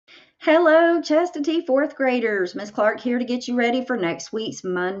Hello, Chastity fourth graders. Miss Clark here to get you ready for next week's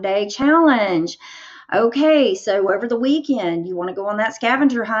Monday challenge. Okay, so over the weekend, you want to go on that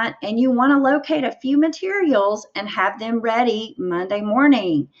scavenger hunt and you want to locate a few materials and have them ready Monday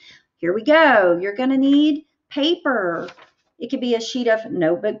morning. Here we go. You're going to need paper. It could be a sheet of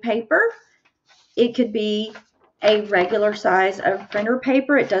notebook paper. It could be a regular size of printer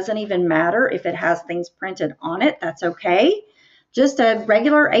paper. It doesn't even matter if it has things printed on it. That's okay. Just a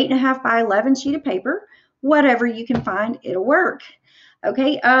regular 8.5 by 11 sheet of paper. Whatever you can find, it'll work.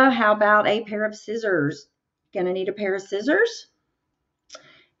 Okay, how about a pair of scissors? Gonna need a pair of scissors.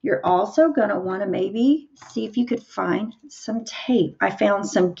 You're also gonna wanna maybe see if you could find some tape. I found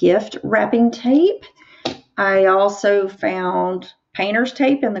some gift wrapping tape. I also found painter's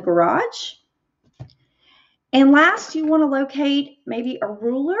tape in the garage. And last, you want to locate maybe a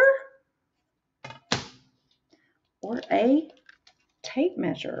ruler or a tape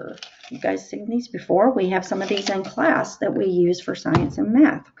measure. You guys seen these before? We have some of these in class that we use for science and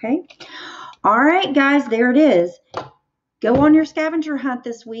math, okay? All right, guys, there it is. Go on your scavenger hunt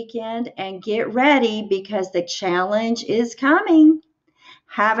this weekend and get ready because the challenge is coming.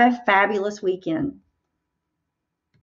 Have a fabulous weekend.